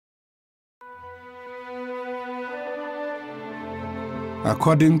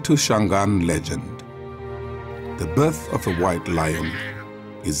According to Shangaan legend, the birth of a white lion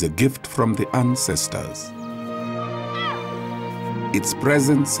is a gift from the ancestors. Its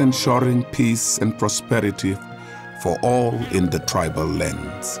presence ensuring peace and prosperity for all in the tribal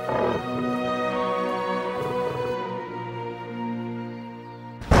lands.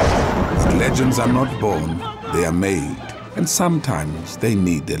 But legends are not born, they are made, and sometimes they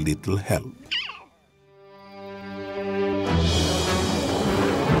need a little help.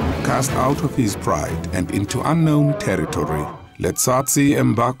 Cast out of his pride and into unknown territory, Letsatsi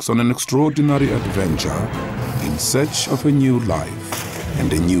embarks on an extraordinary adventure in search of a new life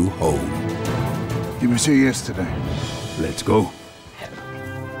and a new home. He was here yesterday. Let's go.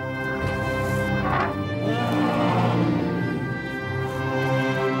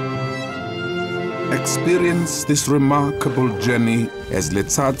 Experience this remarkable journey as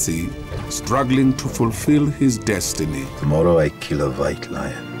Letsatsi, struggling to fulfill his destiny, Tomorrow I kill a white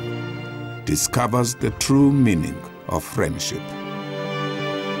lion. discovers the true meaning of friendship.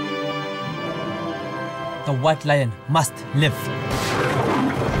 The white lion must live.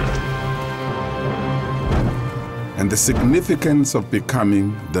 And the significance of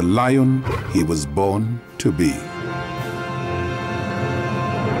becoming the lion he was born to be.